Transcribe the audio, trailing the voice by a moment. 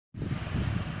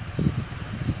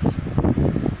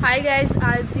Hi guys,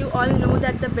 as you all know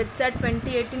that the Bitsat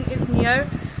 2018 is near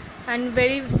and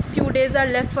very few days are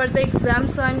left for the exam,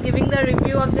 so I'm giving the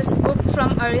review of this book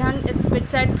from Arihant. It's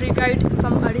Bitsat pre-guide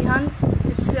from Arihant.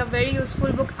 It's a very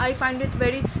useful book. I find it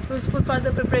very useful for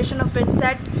the preparation of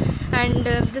Bitsat, and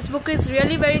this book is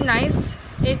really very nice.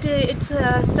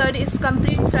 It's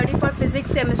complete study for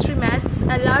physics, chemistry, maths,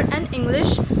 LR and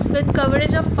English with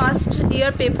coverage of past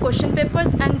year question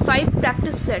papers and 5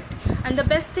 practice set. And the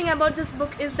best thing about this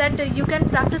book is that you can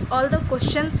practice all the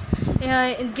questions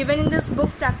given in this book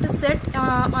practice set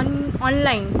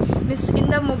online, means in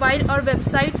the mobile or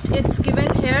website. It's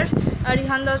given here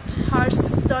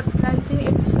arihan.hars.planting.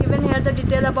 It's given here the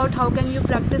detail about how can you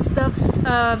practice the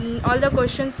all the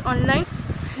questions online.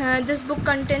 This book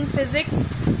contains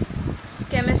physics,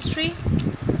 chemistry,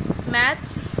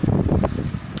 maths.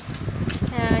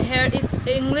 Here it's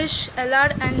English,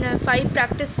 LR and 5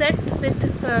 practice set with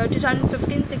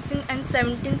 2015, 16 and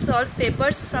 17 solved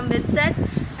papers from Bitsat.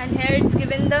 And here it's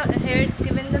given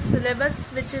the syllabus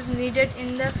which is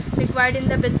required in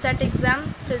the Bitsat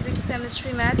exam: physics,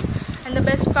 chemistry, maths. And the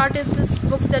best part is this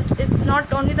book that it's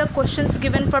not only the questions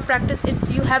given for practice,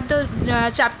 it's you have the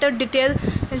chapter detail.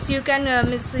 You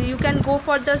can go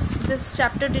for this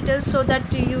chapter details so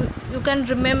that you can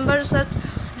remember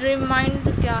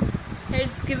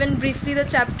It's given briefly the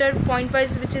chapter point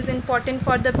wise which is important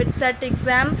for the Bitsat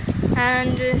exam,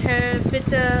 and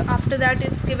after that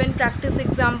it's given practice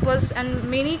examples, and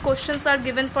many questions are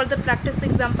given for the practice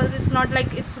examples. It's not like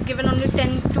it's given only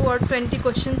 10 or 20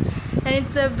 questions. And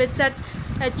it's a Bitsat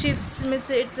achieves,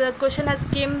 the question has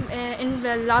came in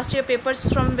last year papers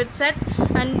from Bitsat,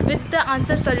 and with the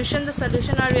answer solution, the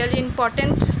solution are really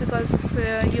important because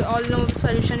you all know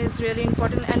solution is really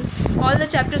important. And all the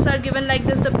chapters are given like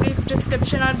this. The brief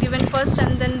description are given first,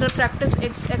 and then the practice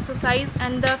exercise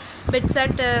and the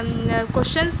Bitsat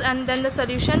questions, and then the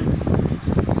solution.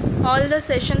 All the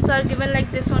sessions are given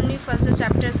like this only, first the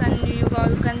chapters, and you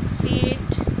all can see it.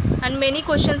 And many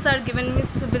questions are given.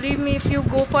 Believe me, if you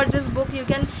go for this book you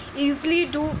can easily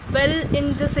do well in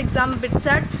this exam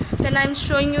Bitsat. Then I'm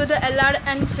showing you the LR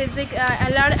and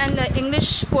LR and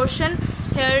English portion.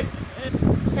 Here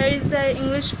is the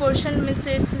English portion.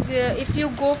 If you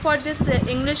go for this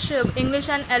English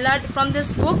and LR from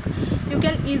this book, you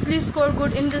can easily score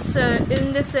good in this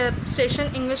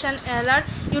session English and LR.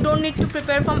 You don't need to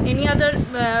prepare from any other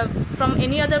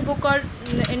book or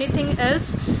anything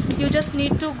else. You just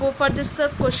need to go for this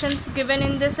questions given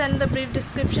in this and the brief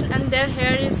description. And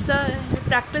here is the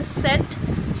practice set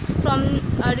from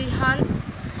Arihant.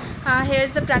 Here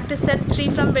is the practice set 3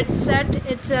 from Bitsat.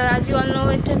 It's as you all know,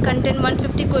 it contains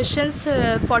 150 questions,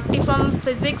 40 from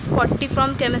physics, 40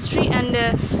 from chemistry, and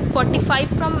 45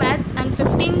 from maths, and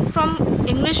 15 from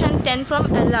English and 10 from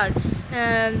LR,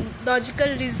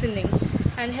 logical reasoning.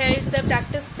 And here is the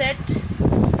practice set.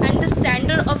 And the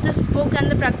standard of this book and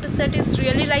the practice set is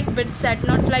really like Bitsat,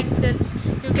 not like that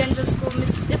you can just go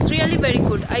miss. It's really very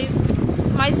good. I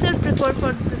myself prefer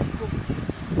for this book.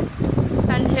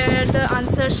 And here are the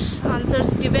answers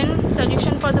given.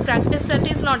 Solution for the practice set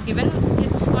is not given,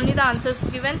 it's only the answers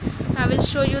given. I will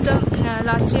show you the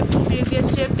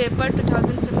previous year paper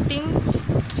 2015.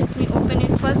 Let me open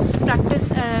it first. Practice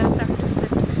set.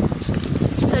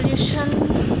 Solution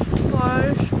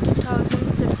for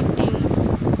 2015.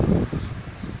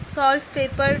 Solved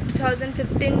paper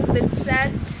 2015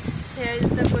 Bitsat. Here is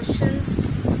the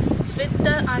questions with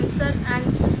the answer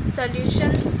and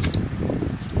solution.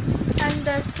 And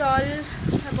that's all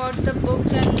about the book,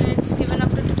 and it's given up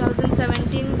to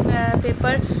 2017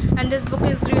 paper. And this book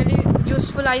is really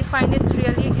useful. I find it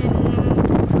really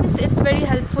it's very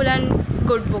helpful and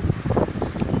good book.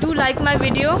 Do like my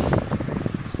video.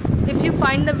 If you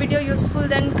find the video useful,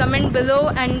 then comment below,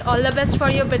 and all the best for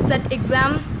your Bitsat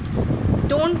exam.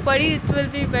 Don't worry, it will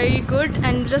be very good,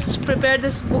 and just prepare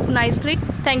this book nicely.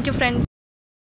 Thank you friends.